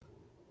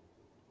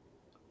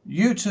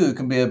You too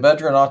can be a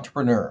veteran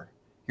entrepreneur.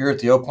 Here at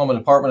the Oklahoma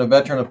Department of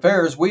Veteran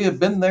Affairs, we have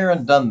been there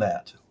and done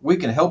that. We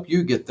can help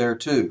you get there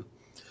too.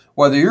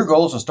 Whether your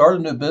goal is to start a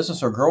new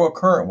business or grow a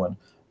current one,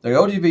 the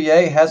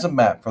ODVA has a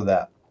map for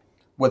that.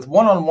 With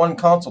one-on-one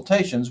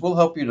consultations, we'll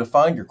help you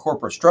define your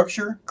corporate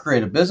structure,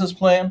 create a business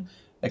plan,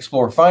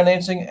 explore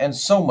financing, and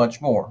so much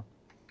more.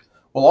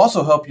 We'll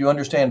also help you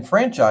understand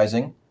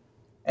franchising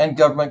and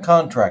government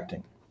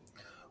contracting.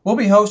 We'll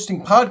be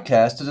hosting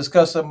podcasts to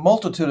discuss a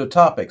multitude of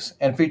topics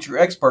and feature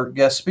expert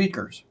guest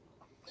speakers.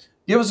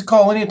 Give us a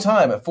call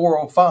anytime at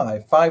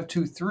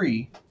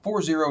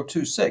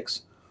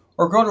 405-523-4026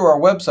 or go to our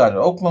website at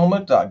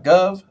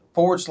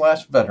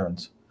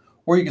oklahoma.gov/veterans,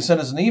 or you can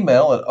send us an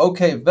email at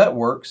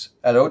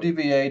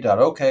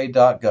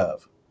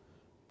okvetworks@odva.ok.gov.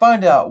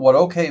 Find out what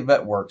OK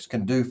Vetworks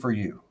can do for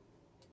you.